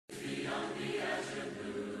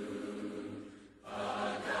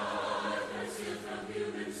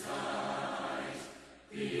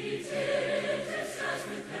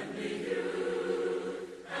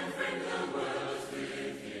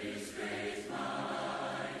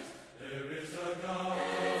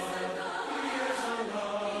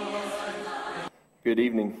Good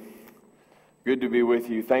evening. Good to be with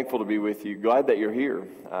you. Thankful to be with you. Glad that you're here.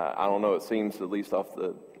 I don't know, it seems, at least off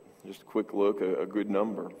the just a quick look, a good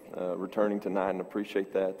number returning tonight, and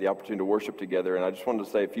appreciate that, the opportunity to worship together. And I just wanted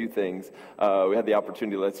to say a few things. We had the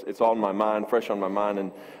opportunity, it's on my mind, fresh on my mind,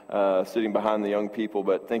 and sitting behind the young people,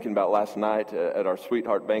 but thinking about last night at our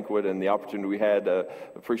Sweetheart Banquet and the opportunity we had.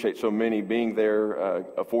 Appreciate so many being there,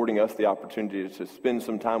 affording us the opportunity to spend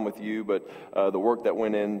some time with you, but the work that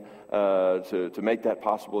went in to make that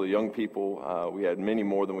possible, the young people, we had many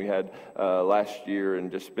more than we had last year,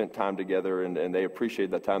 and just spent time together, and they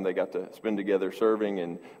appreciated that time they got to spend together serving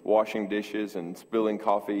and washing dishes and spilling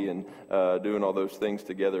coffee and doing all those things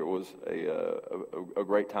together. It was a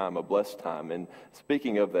great time, a blessed time. And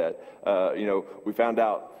speaking of that, we found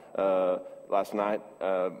out last night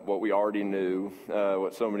what we already knew,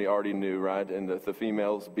 what so many already knew, right? And the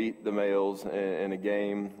females beat the males in a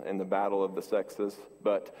game in the battle of the sexes.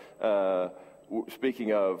 But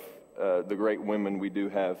speaking of the great women we do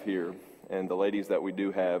have here, and the ladies that we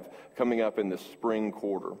do have coming up in the spring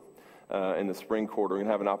quarter. We're going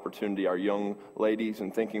to have an opportunity, our young ladies,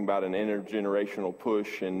 and thinking about an intergenerational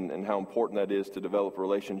push and how important that is to develop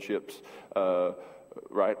relationships,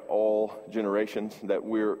 right? All generations, that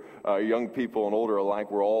we're young people and older alike,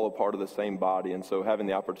 we're all a part of the same body. And so having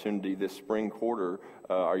the opportunity this spring quarter,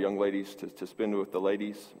 our young ladies to spend with the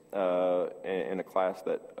ladies in a class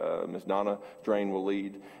that Ms. Donna Drain will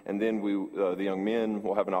lead. And then the young men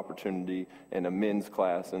will have an opportunity in a men's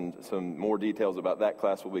class, and some more details about that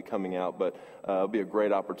class will be coming out, but it'll be a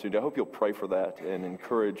great opportunity. I hope you'll pray for that and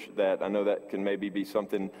encourage that. I know that can maybe be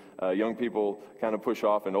something young people kind of push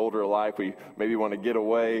off, and older alike, we maybe want to get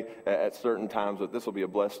away at certain times, but this will be a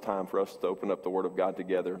blessed time for us to open up the Word of God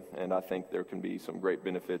together, and I think there can be some great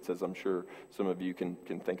benefits, as I'm sure some of you can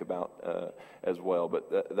think about as well.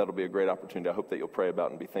 But that'll be a great opportunity. I hope that you'll pray about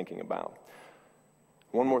and be thinking about.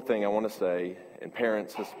 One more thing I want to say, and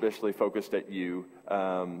parents especially focused at you,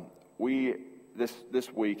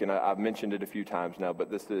 this week, and I've mentioned it a few times now, but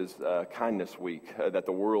this is Kindness Week that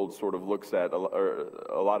the world sort of looks at. A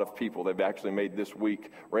lot of people, they've actually made this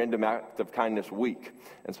week Random Act of Kindness Week.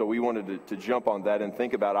 And so we wanted to jump on that and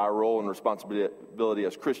think about our role and responsibility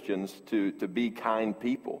as Christians to be kind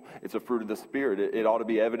people. It's a fruit of the Spirit. It ought to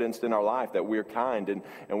be evidenced in our life that we're kind.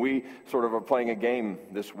 And we sort of are playing a game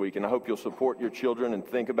this week, and I hope you'll support your children and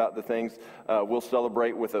think about the things. We'll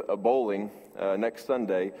celebrate with a bowling next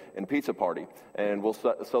Sunday and pizza party. And we'll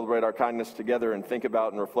celebrate our kindness together and think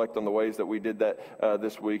about and reflect on the ways that we did that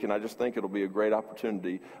this week. And I just think it'll be a great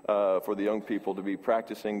opportunity for the young people to be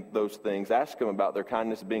practicing those things. Ask them about their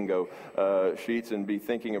kindness bingo sheets and be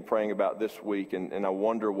thinking and praying about this week. And I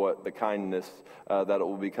wonder what the kindness that it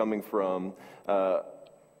will be coming from.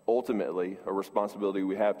 Ultimately, a responsibility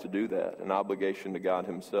we have to do that, an obligation to God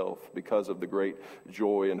Himself, because of the great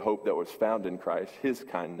joy and hope that was found in Christ, His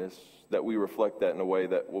kindness, that we reflect that in a way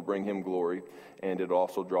that will bring Him glory, and it'll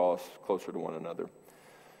also draw us closer to one another.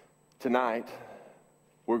 Tonight,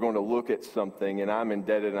 we're going to look at something, and I'm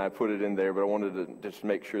indebted, and I put it in there, but I wanted to just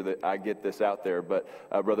make sure that I get this out there. But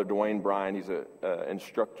Brother Dwayne Bryant, he's an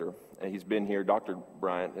instructor, and he's been here. Dr.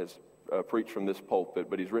 Bryant has preached from this pulpit,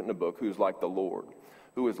 but he's written a book, Who's Like the Lord?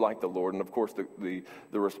 Who is like the Lord? And of course, the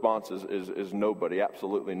response is nobody,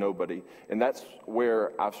 absolutely nobody. And that's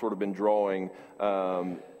where I've sort of been drawing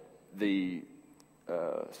the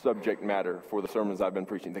subject matter for the sermons I've been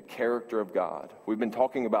preaching, the character of God. We've been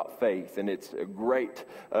talking about faith, and it's great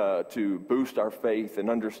to boost our faith and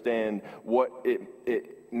understand what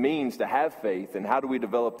it means to have faith and how do we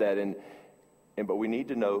develop that. But we need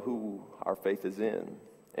to know who our faith is in.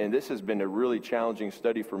 And this has been a really challenging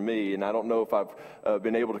study for me, and I don't know if I've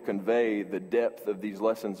been able to convey the depth of these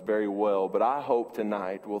lessons very well, but I hope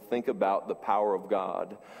tonight we'll think about the power of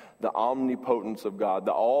God, the omnipotence of God,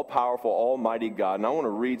 the all-powerful, almighty God. And I want to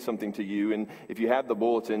read something to you, and if you have the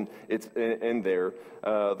bulletin, it's in there.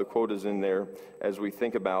 The quote is in there as we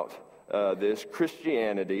think about this.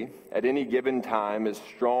 Christianity at any given time is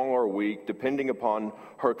strong or weak depending upon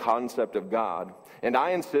her concept of God. And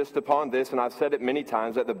I insist upon this, and I've said it many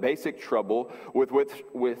times, that the basic trouble with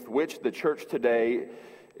which the church today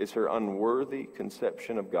is her unworthy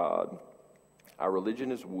conception of God. Our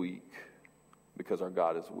religion is weak because our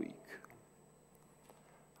God is weak.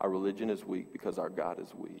 Our religion is weak because our God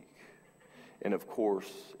is weak. And of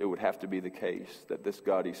course, it would have to be the case that this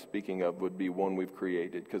God he's speaking of would be one we've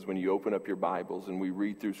created. Because when you open up your Bibles and we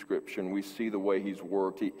read through Scripture and we see the way he's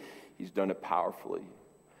worked, he's done it powerfully.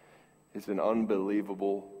 It's an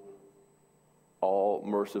unbelievable,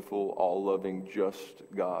 all-merciful, all-loving, just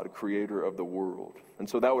God, creator of the world. And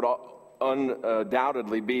so that would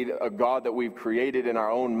undoubtedly be a God that we've created in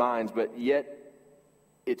our own minds, but yet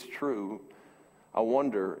it's true. I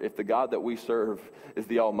wonder if the God that we serve is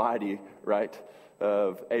the Almighty, right,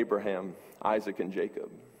 of Abraham, Isaac, and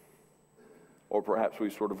Jacob. Or perhaps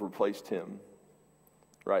we've sort of replaced him,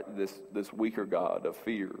 right? This weaker God of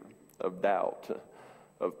fear, of doubt,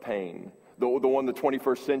 of pain. The one the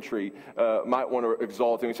 21st century might want to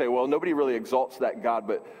exalt. And we say, well, nobody really exalts that God,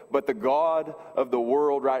 but the God of the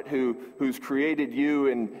world, right, who's created you,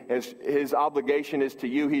 and his obligation is to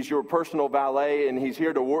you. He's your personal valet, and he's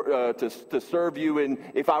here to serve you. And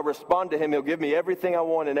if I respond to him, he'll give me everything I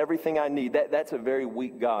want and everything I need. That's a very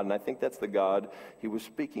weak God, and I think that's the God he was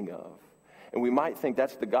speaking of. And we might think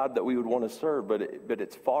that's the God that we would want to serve, but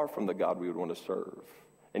it's far from the God we would want to serve.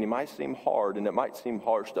 And he might seem hard, and it might seem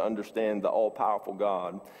harsh to understand the all-powerful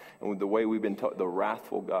God and with the way we've been taught, the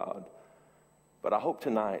wrathful God. But I hope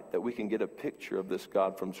tonight that we can get a picture of this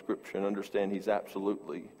God from Scripture and understand he's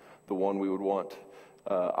absolutely the one we would want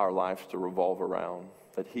our lives to revolve around.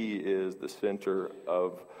 That he is the center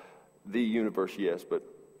of the universe, yes, but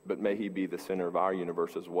may he be the center of our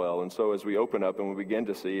universe as well. And so as we open up and we begin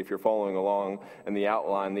to see, if you're following along in the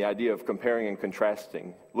outline, the idea of comparing and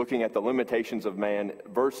contrasting, looking at the limitations of man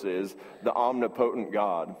versus the omnipotent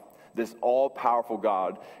God, this all-powerful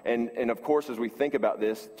God. And of course, as we think about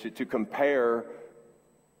this, to compare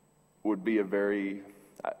would be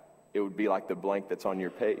it would be like the blank that's on your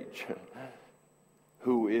page.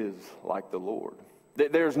 Who is like the Lord?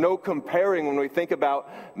 There's no comparing when we think about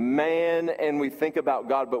man and we think about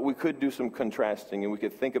God, but we could do some contrasting, and we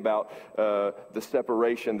could think about the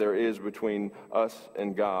separation there is between us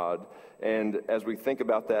and God. And as we think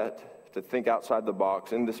about that, to think outside the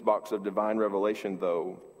box, in this box of divine revelation,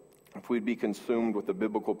 though, if we'd be consumed with the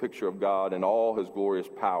biblical picture of God and all his glorious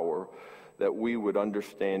power, that we would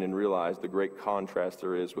understand and realize the great contrast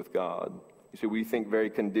there is with God. You see, we think very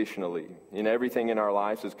conditionally. And everything in our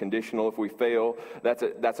lives is conditional. If we fail, that's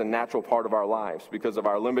a natural part of our lives because of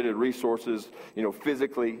our limited resources,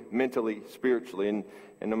 physically, mentally, spiritually. And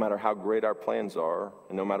no matter how great our plans are,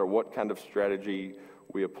 and no matter what kind of strategy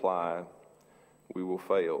we apply, we will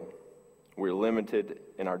fail. We're limited,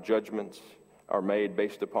 and our judgments are made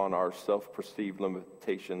based upon our self-perceived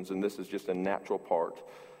limitations. And this is just a natural part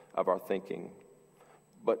of our thinking.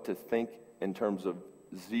 But to think in terms of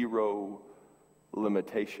zero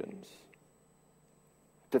limitations,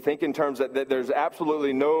 to think in terms that there's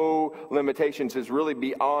absolutely no limitations, is really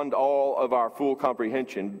beyond all of our full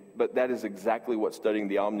comprehension. But that is exactly what studying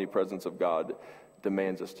the omnipresence of God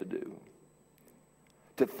demands us to do.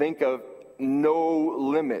 To think of no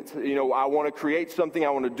limit. I want to create something, I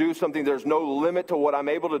want to do something. There's no limit to what I'm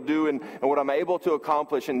able to do and what I'm able to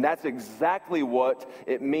accomplish. And that's exactly what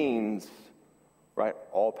it means, right?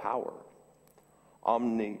 All power,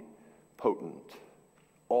 omnipotent,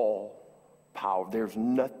 all power. There's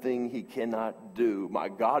nothing he cannot do. My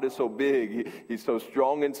God is so big. He's so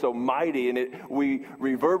strong and so mighty. And we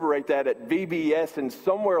reverberate that at VBS, and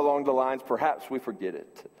somewhere along the lines, perhaps we forget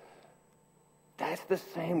it. That's the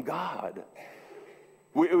same God.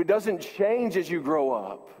 It doesn't change as you grow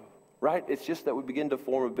up, right? It's just that we begin to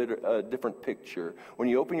form a different picture. When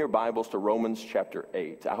you open your Bibles to Romans chapter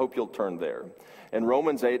 8, I hope you'll turn there. In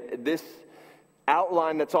Romans 8, this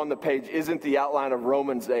outline that's on the page isn't the outline of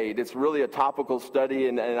Romans 8. It's really a topical study,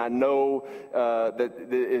 and I know that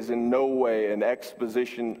it is in no way an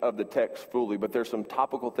exposition of the text fully, but there's some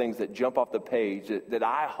topical things that jump off the page that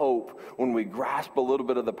I hope when we grasp a little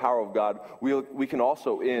bit of the power of God, we can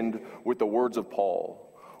also end with the words of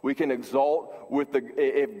Paul. We can exalt with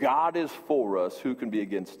if God is for us, who can be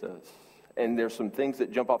against us? And there's some things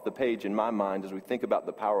that jump off the page in my mind as we think about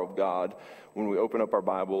the power of God when we open up our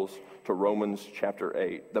Bibles to Romans chapter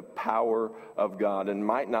 8. The power of God. And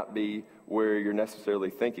might not be where you're necessarily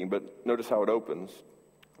thinking, but notice how it opens.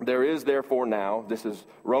 There is therefore now, this is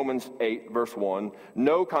Romans 8 verse 1,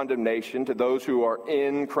 no condemnation to those who are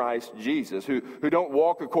in Christ Jesus, who don't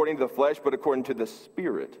walk according to the flesh, but according to the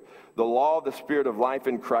Spirit. The law of the Spirit of life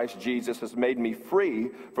in Christ Jesus has made me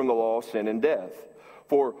free from the law of sin and death.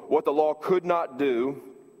 For what the law could not do,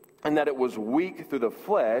 and that it was weak through the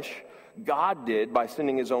flesh, God did by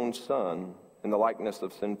sending his own Son in the likeness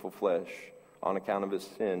of sinful flesh. On account of his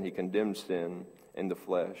sin, he condemned sin in the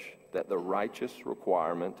flesh, that the righteous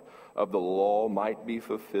requirement of the law might be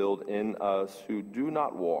fulfilled in us who do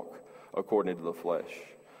not walk according to the flesh,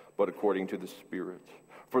 but according to the Spirit.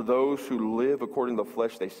 For those who live according to the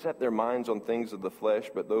flesh, they set their minds on things of the flesh,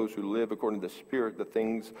 but those who live according to the Spirit, the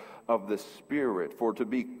things of the Spirit. For to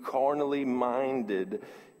be carnally minded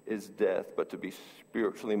is death, but to be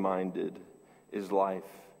spiritually minded is life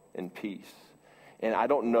and peace. And I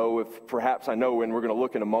don't know if perhaps I know, and we're going to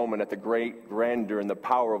look in a moment at the great grandeur and the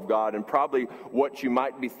power of God, and probably what you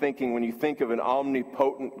might be thinking when you think of an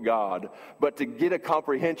omnipotent God. But to get a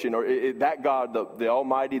comprehension, that God, the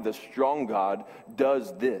Almighty, the strong God,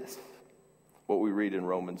 does this, what we read in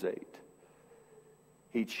Romans 8.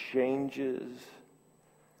 He changes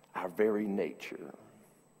our very nature.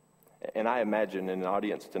 And I imagine in an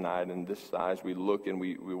audience tonight in this size, we look and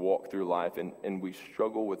we walk through life and we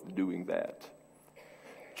struggle with doing that.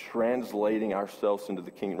 Translating ourselves into the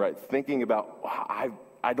kingdom, right? Thinking about,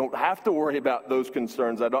 I don't have to worry about those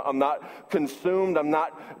concerns. I'm not consumed. I'm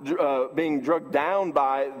not being drugged down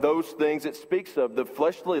by those things it speaks of. The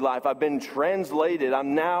fleshly life, I've been translated.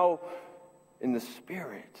 I'm now in the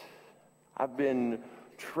Spirit. I've been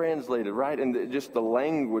translated, right? And just the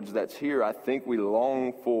language that's here, I think we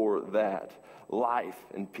long for that. Life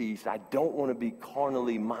and peace. I don't want to be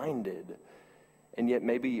carnally minded. And yet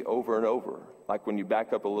maybe over and over, like when you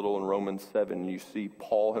back up a little in Romans 7, you see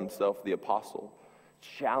Paul himself, the apostle,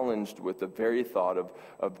 challenged with the very thought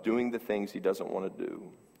of doing the things he doesn't want to do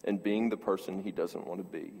and being the person he doesn't want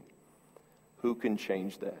to be. Who can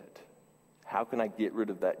change that? How can I get rid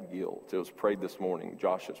of that guilt? It was prayed this morning,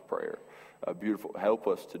 Josh's prayer. Beautiful. Help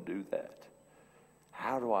us to do that.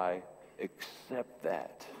 How do I accept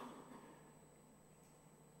that?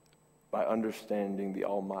 By understanding the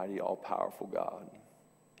almighty, all-powerful God.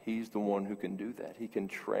 He's the one who can do that. He can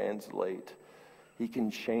translate. He can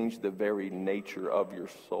change the very nature of your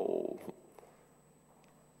soul.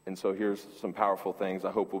 And so here's some powerful things I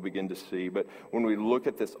hope we'll begin to see. But when we look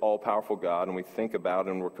at this all-powerful God and we think about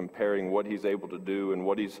it and we're comparing what he's able to do and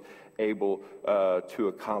what he's able to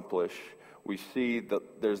accomplish, we see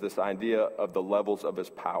that there's this idea of the levels of his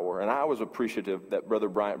power. And I was appreciative that Brother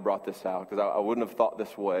Bryant brought this out because I wouldn't have thought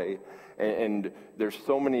this way. And there's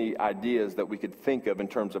so many ideas that we could think of in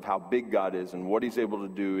terms of how big God is and what he's able to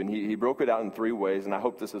do. And he broke it out in 3 ways. And I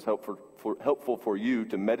hope this is helpful for you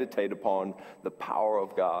to meditate upon the power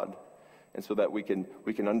of God. And so that we can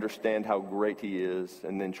understand how great he is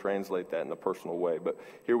and then translate that in a personal way. But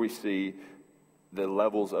here we see the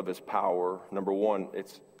levels of his power. Number 1,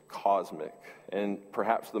 it's cosmic, and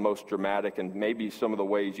perhaps the most dramatic, and maybe some of the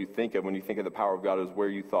ways you think of when you think of the power of God is where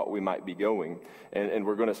you thought we might be going. And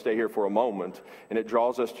we're going to stay here for a moment, and it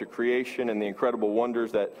draws us to creation and the incredible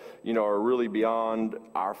wonders that, are really beyond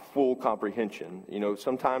our full comprehension.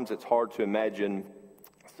 Sometimes it's hard to imagine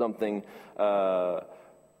something, the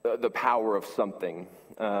power of something.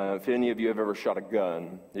 If any of you have ever shot a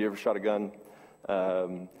gun,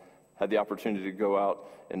 had the opportunity to go out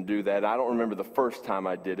and do that. I don't remember the first time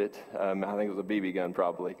I did it. I think it was a BB gun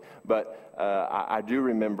probably. But I do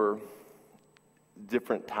remember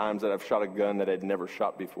different times that I've shot a gun that I'd never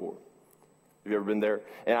shot before. Have you ever been there?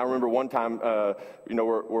 And I remember one time,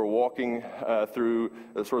 we're walking through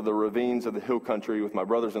sort of the ravines of the hill country with my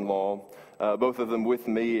brothers-in-law, both of them with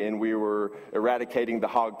me, and we were eradicating the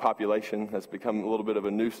hog population. That's become a little bit of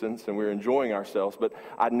a nuisance, and we were enjoying ourselves. But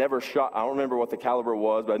I'd never shot, I don't remember what the caliber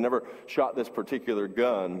was, but I'd never shot this particular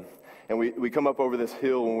gun. And we come up over this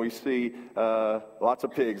hill, and we see lots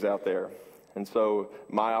of pigs out there. And so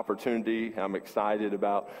my opportunity, I'm excited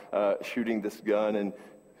about shooting this gun, and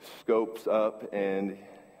scopes up and,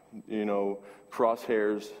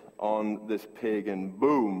 crosshairs on this pig, and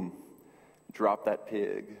boom, drop that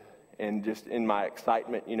pig. And just in my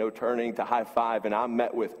excitement, turning to high five, and I'm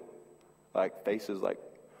met with faces like,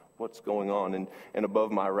 what's going on? And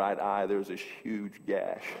above my right eye, there's this huge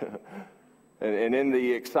gash. And in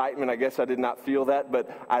the excitement, I guess I did not feel that, but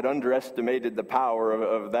I'd underestimated the power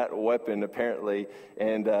of that weapon, apparently,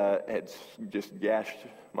 and had just gashed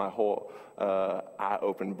my whole eye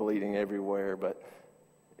open, bleeding everywhere, but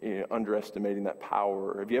underestimating that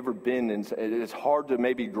power. Have you ever been in, it's hard to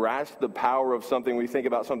maybe grasp the power of something. We think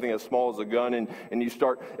about something as small as a gun, and you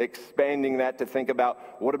start expanding that to think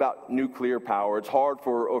about, what about nuclear power? It's hard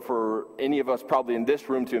for any of us probably in this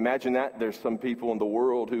room to imagine that. There's some people in the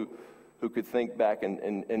world who could think back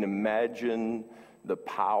and imagine the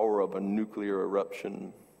power of a nuclear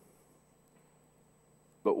eruption.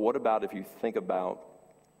 But what about if you think about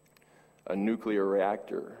a nuclear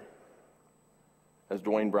reactor? As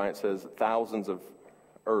Dwayne Bryant says, thousands of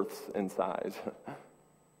Earths in size.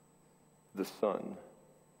 The sun.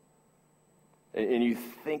 And you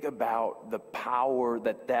think about the power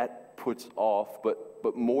that puts off,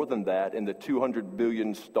 but more than that, in the 200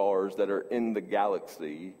 billion stars that are in the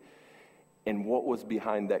galaxy, and what was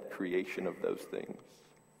behind that creation of those things.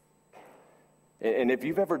 And if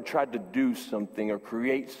you've ever tried to do something or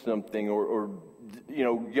create something or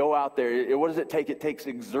go out there, what does it take? It takes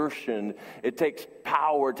exertion. It takes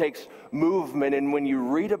power. It takes movement. And when you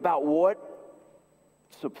read about what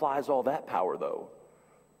supplies all that power, though.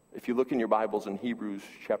 If you look in your Bibles in Hebrews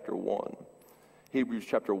chapter 1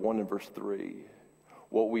 and verse 3,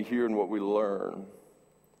 what we hear and what we learn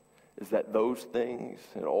is that those things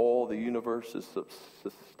and all the universe is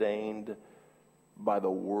sustained by the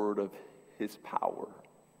word of his power.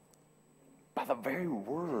 By the very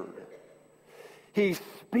word. He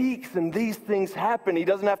speaks and these things happen. He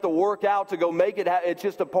doesn't have to work out to go make it happen. It's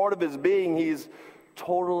just a part of his being. He's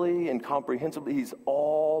totally and comprehensively, he's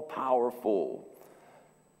all powerful.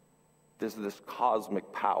 This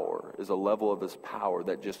cosmic power is a level of his power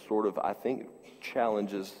that just sort of, I think,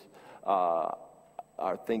 challenges our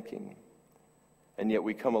thinking. And yet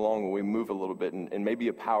we come along and we move a little bit, and maybe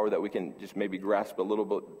a power that we can just maybe grasp a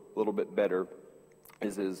little bit better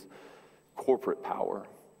is his corporate power.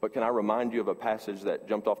 But can I remind you of a passage that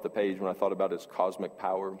jumped off the page when I thought about his cosmic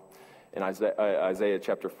power in Isaiah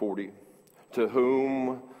chapter 40? To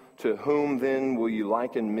whom then will you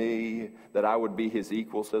liken me, that I would be his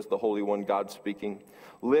equal, says the Holy One, God speaking.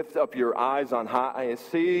 Lift up your eyes on high and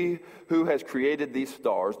see who has created these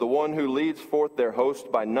stars, the one who leads forth their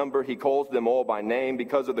host by number. He calls them all by name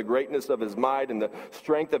because of the greatness of his might and the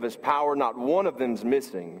strength of his power. Not one of them's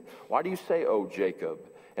missing. Why do you say, O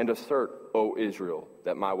Jacob, and assert, O Israel,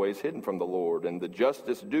 that my way is hidden from the Lord, and the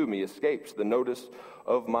justice due me escapes the notice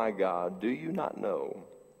of my God? Do you not know?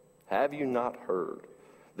 Have you not heard?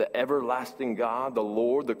 The everlasting God, the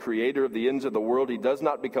Lord, the creator of the ends of the world, he does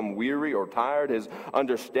not become weary or tired. His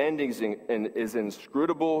understanding is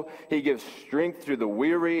inscrutable. He gives strength to the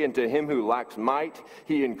weary, and to him who lacks might,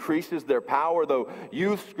 he increases their power. Though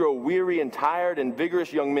youths grow weary and tired, and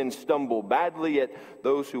vigorous young men stumble badly, yet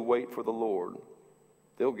those who wait for the Lord,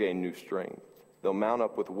 they'll gain new strength. They'll mount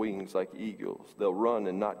up with wings like eagles. They'll run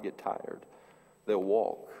and not get tired. They'll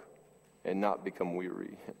walk and not become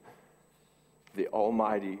weary. The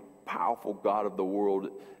almighty, powerful God of the world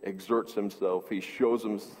exerts himself. He shows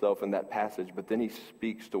himself in that passage, but then he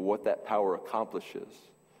speaks to what that power accomplishes.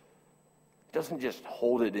 He doesn't just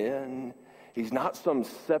hold it in. He's not some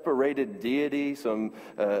separated deity, some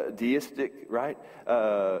deistic, right?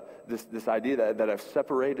 This idea that I've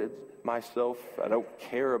separated myself. I don't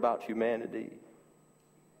care about humanity.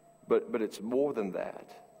 But it's more than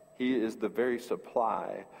that. He is the very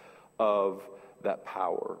supply of that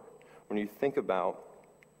power. When you think about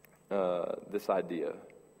this idea,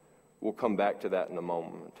 we'll come back to that in a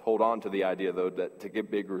moment. Hold on to the idea, though, that to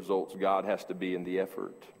get big results, God has to be in the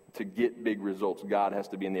effort. To get big results, God has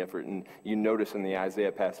to be in the effort. And you notice in the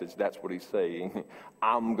Isaiah passage, that's what he's saying.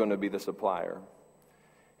 I'm going to be the supplier.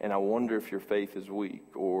 And I wonder if your faith is weak,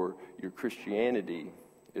 or your Christianity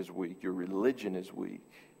is weak, your religion is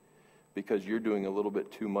weak, because you're doing a little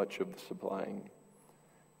bit too much of the supplying.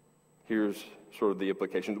 Here's sort of the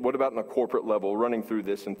implication. What about on a corporate level, running through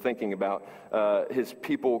this and thinking about his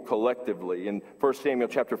people collectively? In 1 Samuel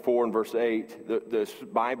chapter 4 and verse 8, the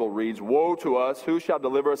Bible reads, "Woe to us, who shall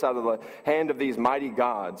deliver us out of the hand of these mighty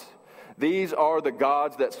gods? These are the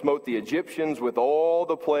gods that smote the Egyptians with all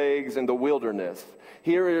the plagues in the wilderness."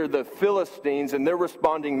 Here are the Philistines, and they're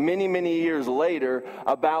responding many, many years later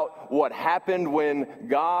about what happened when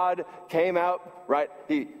God came out, right?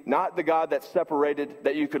 Not the God that separated,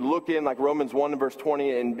 that you could look in like Romans 1 and verse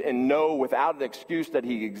 20 and know without an excuse that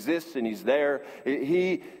he exists and he's there.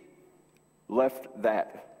 He left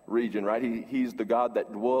that region, right? He's the God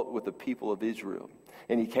that dwelt with the people of Israel.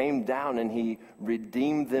 And he came down and he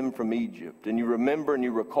redeemed them from Egypt. And you remember and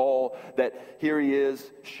you recall that here he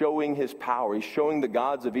is showing his power. He's showing the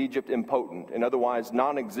gods of Egypt impotent and otherwise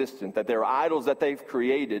non-existent, that they're idols that they've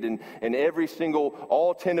created. And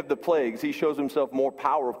all 10 of the plagues, he shows himself more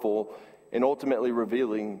powerful and ultimately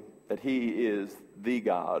revealing that he is the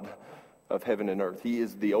God of heaven and earth. He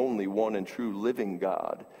is the only one and true living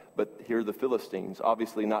God. But here are the Philistines,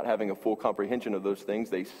 obviously not having a full comprehension of those things.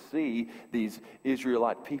 They see these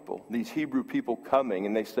Israelite people, these Hebrew people coming,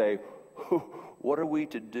 and they say, what are we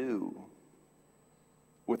to do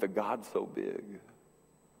with a God so big?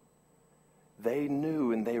 They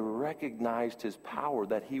knew and they recognized his power,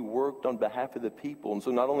 that he worked on behalf of the people. And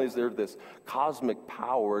so not only is there this cosmic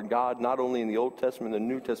power, God not only in the Old Testament and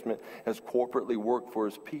the New Testament has corporately worked for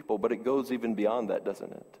his people, but it goes even beyond that,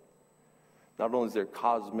 doesn't it? Not only is there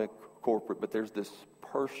cosmic, corporate, but there's this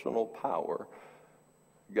personal power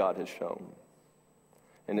God has shown.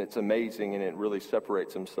 And it's amazing, and it really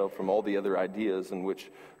separates himself from all the other ideas in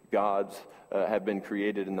which gods have been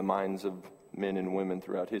created in the minds of men and women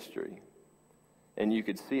throughout history. And you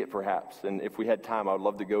could see it perhaps. And if we had time, I would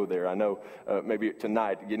love to go there. I know maybe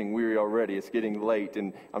tonight, getting weary already, it's getting late.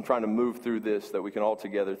 And I'm trying to move through this, that we can all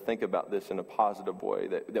together think about this in a positive way.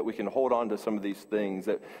 That we can hold on to some of these things.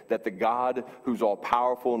 That the God who's all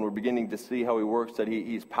powerful, and we're beginning to see how he works, that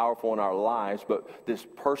he's powerful in our lives. But this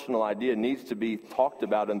personal idea needs to be talked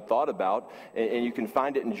about and thought about. And you can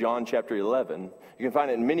find it in John chapter 11. You can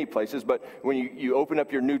find it in many places. But when you open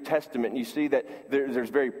up your New Testament and you see that there's a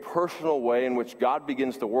very personal way in which God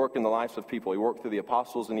begins to work in the lives of people. He worked through the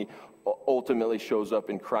apostles, and he ultimately shows up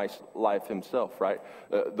in Christ's life himself, right?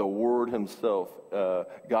 The Word himself,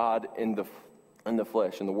 God in the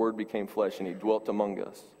flesh, and the Word became flesh, and he dwelt among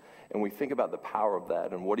us. And we think about the power of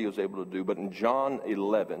that and what he was able to do. But in John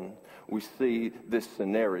 11, we see this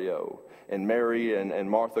scenario. And Mary and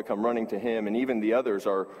Martha come running to him, and even the others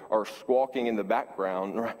are squawking in the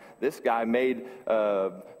background. This guy made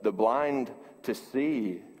the blind to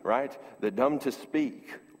see, right? The dumb to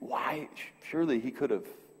speak. Why? Surely he could have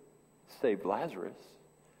saved Lazarus.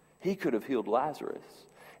 He could have healed Lazarus.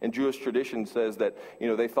 And Jewish tradition says that,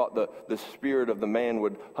 they thought the spirit of the man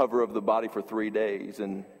would hover over the body for 3 days.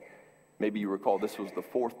 And maybe you recall this was the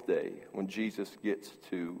 4th day when Jesus gets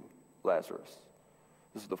to Lazarus.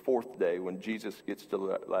 This is the 4th day when Jesus gets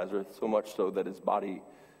to Lazarus, so much so that his body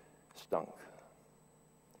stunk.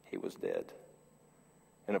 He was dead.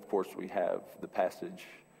 And of course we have the passage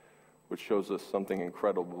which shows us something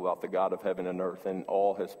incredible about the God of heaven and earth and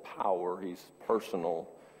all his power. He's personal,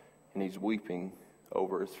 and he's weeping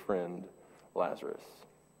over his friend Lazarus.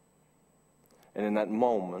 And in that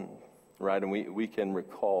moment, right, and we can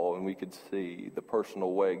recall and we could see the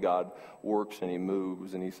personal way God works, and he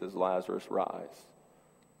moves, and he says, Lazarus, rise.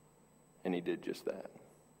 And he did just that.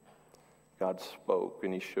 God spoke,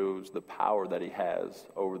 and he shows the power that he has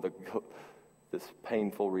over this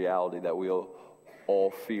painful reality that we'll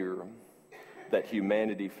all fear, that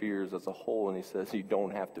humanity fears as a whole. And he says, you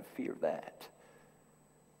don't have to fear that.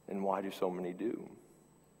 And why do so many do?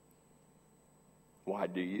 Why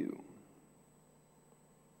do you?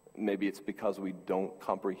 Maybe it's because we don't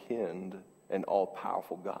comprehend an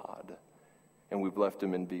all-powerful God, and we've left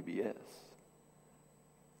him in VBS.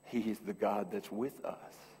 He's the God that's with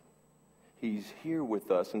us. He's here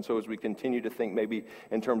with us. And so as we continue to think maybe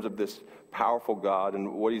in terms of this powerful God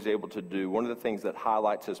and what he's able to do, one of the things that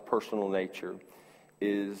highlights his personal nature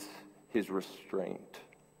is his restraint.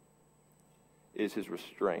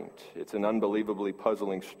 It's an unbelievably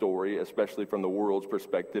puzzling story, especially from the world's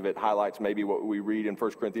perspective. It highlights maybe what we read in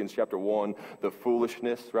 1 Corinthians chapter 1, the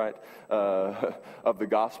foolishness, right, of the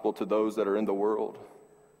gospel to those that are in the world,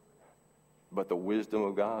 but the wisdom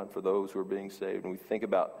of God for those who are being saved. And we think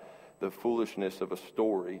about the foolishness of a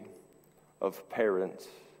story of parents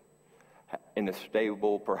in a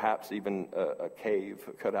stable, perhaps even a cave,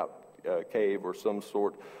 a cut-out cave or some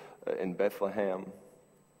sort in Bethlehem.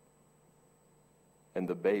 And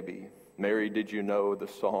the baby. Mary, did you know the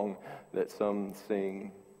song that some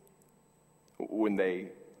sing when they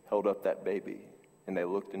held up that baby and they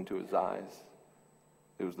looked into his eyes?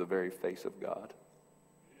 It was the very face of God.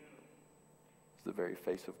 It's the very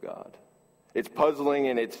face of God. It's puzzling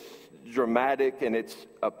and it's dramatic and it's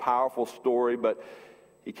a powerful story, but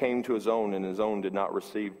he came to his own, and his own did not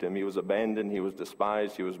receive him. He was abandoned, he was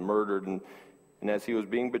despised, he was murdered, and as he was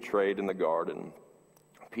being betrayed in the garden,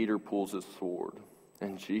 Peter pulls his sword,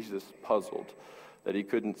 and Jesus, puzzled that he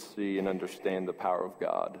couldn't see and understand the power of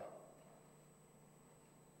God.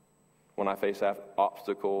 When I face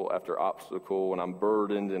obstacle after obstacle, when I'm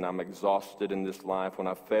burdened and I'm exhausted in this life, when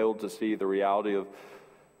I failed to see the reality of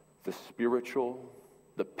the spiritual,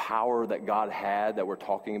 the power that God had that we're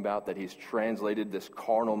talking about, that he's translated this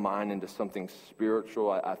carnal mind into something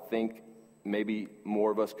spiritual, I think maybe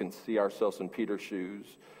more of us can see ourselves in Peter's shoes.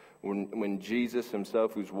 When Jesus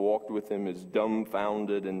himself, who's walked with him, is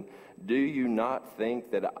dumbfounded. And do you not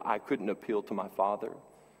think that I couldn't appeal to my Father?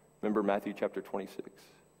 Remember Matthew chapter 26.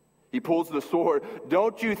 He pulls the sword.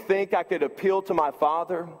 Don't you think I could appeal to my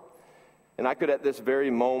Father? And I could at this very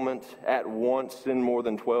moment at once send more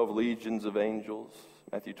than 12 legions of angels.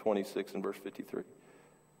 Matthew 26 and verse 53.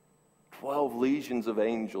 12 legions of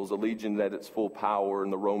angels, a legion at its full power in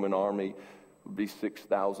the Roman army would be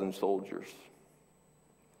 6,000 soldiers.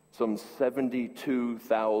 Some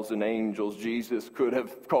 72,000 angels Jesus could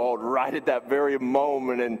have called right at that very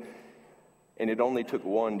moment, and it only took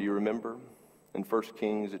one. Do you remember? In 1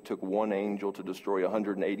 Kings, it took one angel to destroy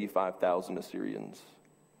 185,000 Assyrians.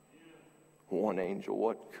 One angel.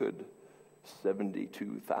 What could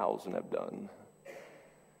 72,000 have done?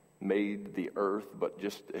 Made the earth but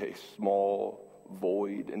just a small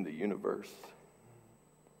void in the universe.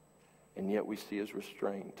 And yet we see his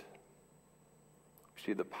restraint.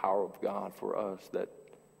 See, the power of God for us,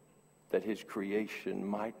 that his creation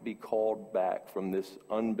might be called back from this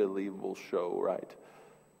unbelievable show, right,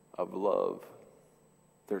 of love.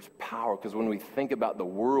 There's power, because when we think about the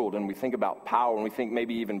world and we think about power and we think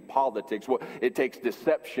maybe even politics, well, it takes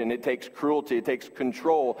deception, it takes cruelty, it takes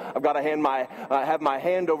control. I've got to have my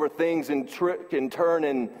hand over things and trick and turn.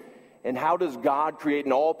 And how does God create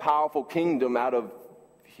an all-powerful kingdom out of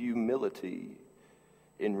humility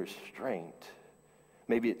and restraint?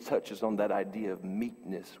 Maybe it touches on that idea of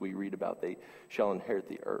meekness we read about. They shall inherit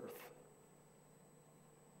the earth.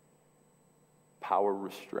 Power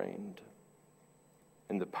restrained.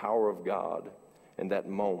 And the power of God in that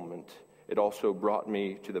moment. It also brought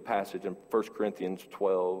me to the passage in 1 Corinthians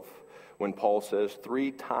 12 when Paul says,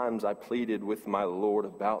 3 times I pleaded with my Lord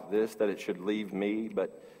about this, that it should leave me,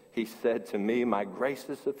 but he said to me, my grace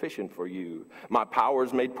is sufficient for you. My power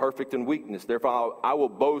is made perfect in weakness. Therefore, I will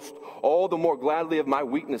boast all the more gladly of my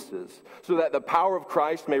weaknesses, so that the power of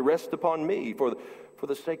Christ may rest upon me. For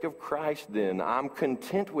the sake of Christ, then, I'm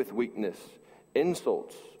content with weakness,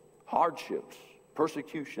 insults, hardships,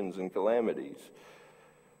 persecutions, and calamities.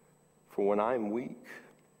 For when I am weak,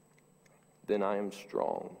 then I am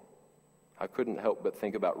strong. I couldn't help but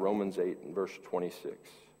think about Romans 8 and verse 26.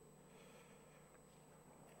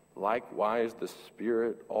 Likewise, the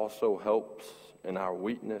Spirit also helps in our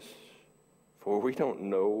weakness, for we don't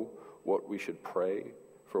know what we should pray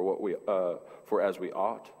for as we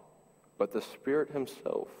ought, but the Spirit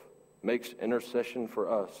himself makes intercession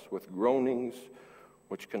for us with groanings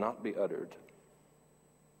which cannot be uttered.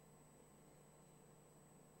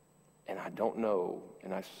 And I don't know,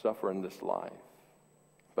 and I suffer in this life,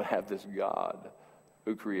 but have this God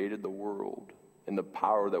who created the world and the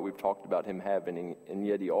power that we've talked about him having. And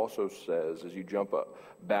yet he also says, as you jump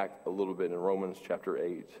back a little bit in Romans chapter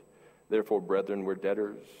 8, therefore, brethren, we're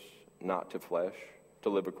debtors not to flesh, to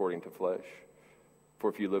live according to flesh. For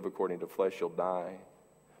if you live according to flesh, you'll die.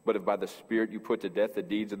 But if by the Spirit you put to death the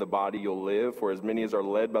deeds of the body, you'll live. For as many as are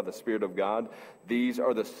led by the Spirit of God, these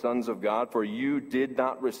are the sons of God. For you did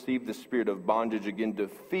not receive the spirit of bondage again to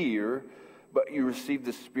fear, but you received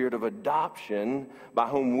the spirit of adoption, by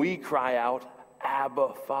whom we cry out,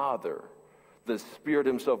 Abba, Father. The Spirit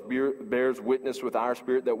himself bears witness with our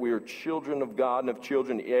spirit that we are children of God, and of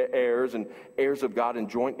children heirs, and heirs of God, and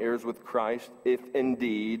joint heirs with Christ, if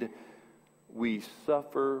indeed we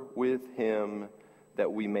suffer with him,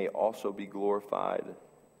 that we may also be glorified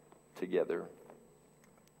together.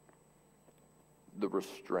 The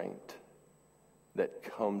restraint that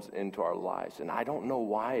comes into our lives. And I don't know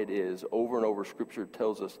why it is. Over and over, Scripture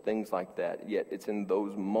tells us things like that. Yet it's in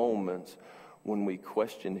those moments when we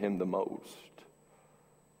question him the most.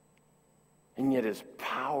 And yet his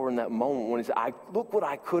power in that moment when he said, look what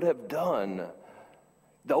I could have done.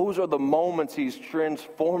 Those are the moments he's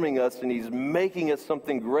transforming us and he's making us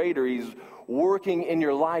something greater. He's working in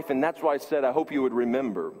your life. And that's why I said, I hope you would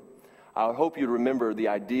remember. I hope you'd remember the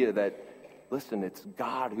idea that, listen, it's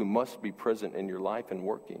God who must be present in your life and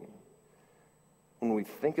working. When we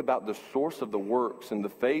think about the source of the works and the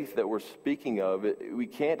faith that we're speaking of, we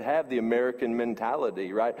can't have the American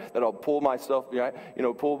mentality, right? That I'll pull myself, right?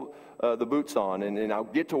 Pull the boots on and I'll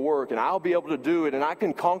get to work and I'll be able to do it and I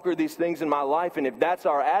can conquer these things in my life. And if that's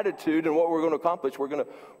our attitude and what we're going to accomplish, we're going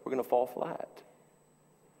to fall flat.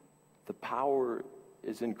 The power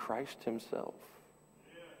is in Christ himself.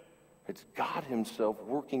 It's God himself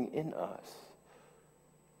working in us.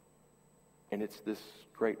 And it's this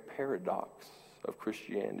great paradox of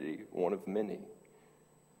Christianity, one of many,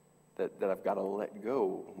 that I've got to let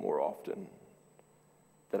go more often,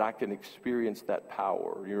 that I can experience that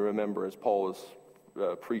power. You remember as Paul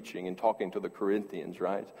was preaching and talking to the Corinthians,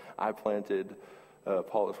 right? I planted,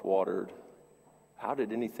 Apollos watered. How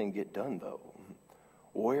did anything get done, though?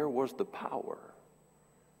 Where was the power?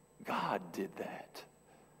 God did that.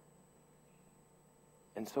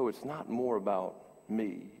 And so it's not more about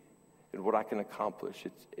me and what I can accomplish.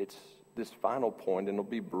 It's this final point, and it'll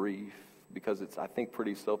be brief because it's, I think,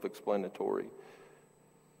 pretty self-explanatory.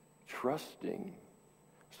 Trusting.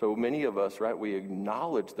 So many of us, right, we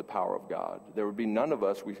acknowledge the power of God. There would be none of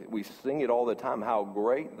us, we sing it all the time, how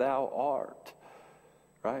great thou art,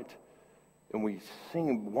 right? And we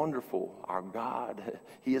sing wonderful, our God,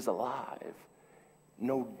 he is alive.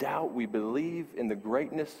 No doubt we believe in the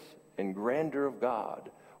greatness and grandeur of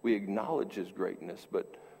God. We acknowledge his greatness,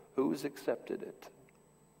 but who has accepted it?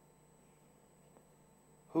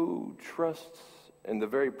 Who trusts in the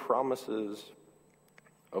very promises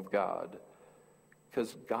of God?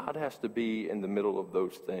 Because God has to be in the middle of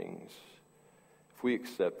those things. If we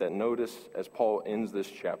accept that, notice as Paul ends this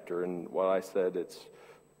chapter, and what I said, it's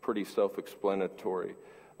pretty self-explanatory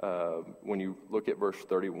when you look at verse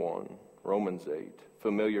 31, Romans 8.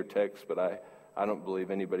 Familiar text, but I don't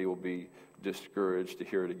believe anybody will be discouraged to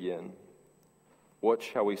hear it again. What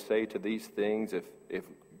shall we say to these things if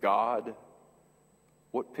God,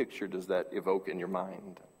 what picture does that evoke in your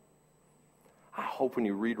mind? I hope when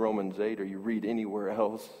you read Romans 8 or you read anywhere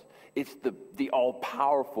else, it's the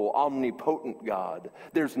all-powerful, omnipotent God.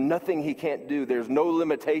 There's nothing he can't do. There's no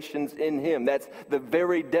limitations in him. That's the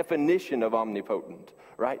very definition of omnipotent,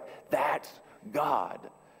 right? That's God.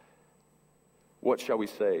 What shall we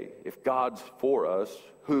say? If God's for us,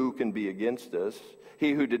 who can be against us?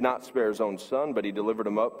 He who did not spare his own son, but he delivered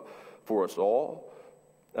him up for us all,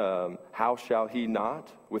 how shall he not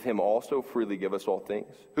with him also freely give us all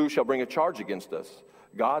things? Who shall bring a charge against us?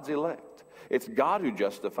 God's elect. It's God who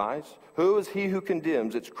justifies. Who is he who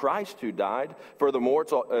condemns? It's Christ who died. Furthermore,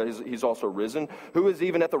 he's also risen. Who is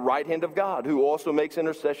even at the right hand of God, who also makes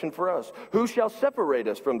intercession for us? Who shall separate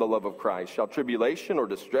us from the love of Christ? Shall tribulation or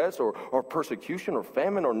distress or persecution or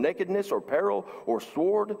famine or nakedness or peril or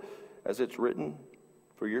sword? As it's written,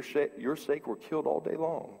 for your sake we're killed all day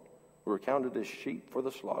long. We're counted as sheep for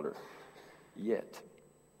the slaughter. Yet,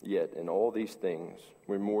 in all these things,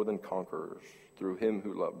 we're more than conquerors through him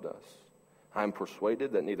who loved us. I am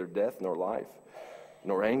persuaded that neither death nor life,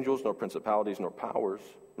 nor angels, nor principalities, nor powers,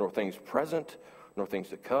 nor things present, nor things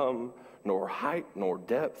to come, nor height, nor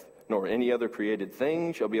depth, nor any other created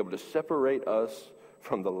thing shall be able to separate us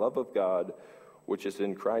from the love of God, which is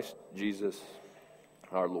in Christ Jesus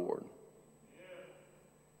our Lord.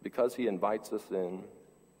 Because he invites us in,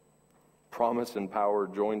 promise and power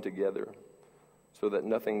joined together, so that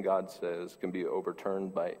nothing God says can be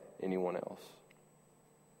overturned by anyone else.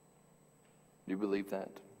 Do you believe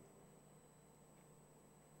that?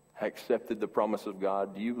 I accepted the promise of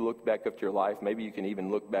God. Do you look back at your life? Maybe you can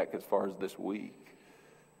even look back as far as this week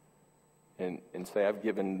and say, I've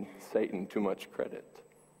given Satan too much credit.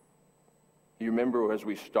 You remember as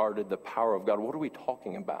we started the power of God, what are we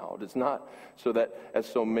talking about? It's not so that, as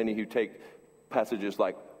so many who take passages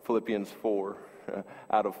like Philippians 4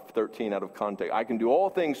 out of 13 out of context, I can do all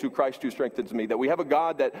things through Christ who strengthens me, that we have a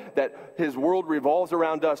God that his world revolves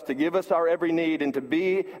around us to give us our every need and to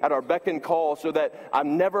be at our beck and call, so that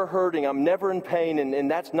I'm never hurting, I'm never in pain, and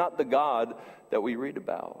that's not the God that we read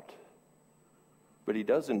about. But he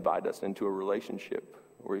does invite us into a relationship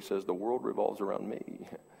where he says the world revolves around me.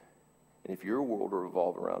 And if your world will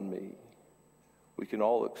revolve around me, we can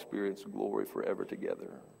all experience glory forever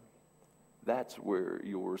together. That's where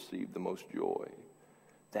you'll receive the most joy.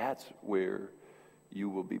 That's where you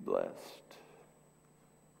will be blessed.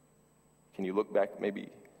 Can you look back maybe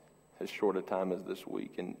as short a time as this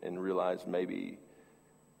week and realize maybe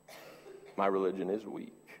my religion is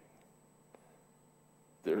weak?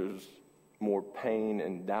 There's more pain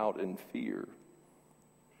and doubt and fear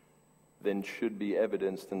than should be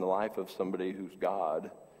evidenced in the life of somebody whose God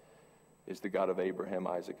is the God of Abraham,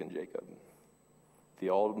 Isaac, and Jacob. The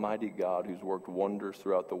Almighty God who's worked wonders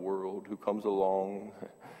throughout the world, who comes along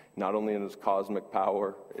not only in his cosmic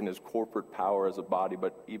power, in his corporate power as a body,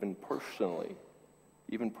 but even personally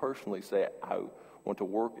say, I want to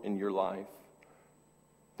work in your life.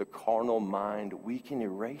 The carnal mind, we can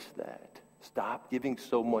erase that. Stop giving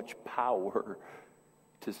so much power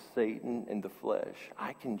to Satan and the flesh.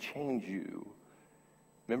 I can change you.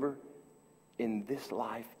 Remember, in this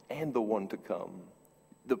life and the one to come.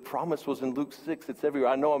 The promise was in Luke 6. It's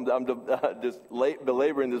everywhere. I know I'm just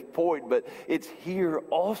belaboring this point, but it's here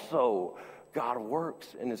also. God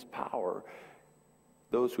works in his power.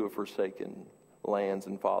 Those who have forsaken lands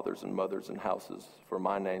and fathers and mothers and houses for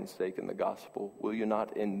my name's sake in the gospel, will you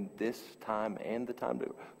not in this time and the time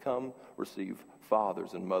to come receive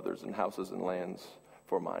fathers and mothers and houses and lands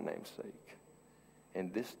for my name's sake?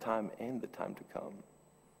 In this time and the time to come.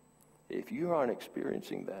 If you aren't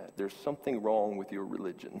experiencing that, there's something wrong with your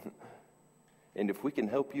religion. And if we can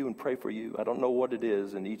help you and pray for you, I don't know what it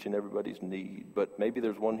is in each and everybody's need, but maybe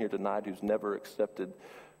there's one here tonight who's never accepted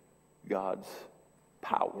God's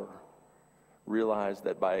power. Realize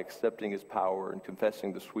that by accepting his power and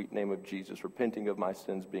confessing the sweet name of Jesus, repenting of my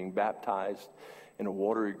sins, being baptized in a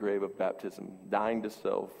watery grave of baptism, dying to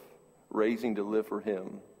self, raising to live for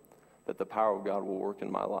him, that the power of God will work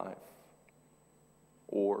in my life.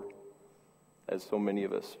 Or, as so many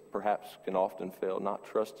of us perhaps can often fail, not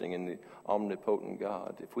trusting in the omnipotent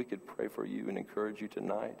God. If we could pray for you and encourage you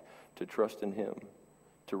tonight to trust in him,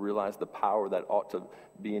 to realize the power that ought to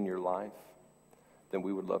be in your life, then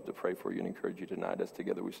we would love to pray for you and encourage you tonight as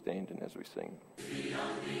together we stand and as we sing.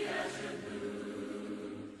 Beyond the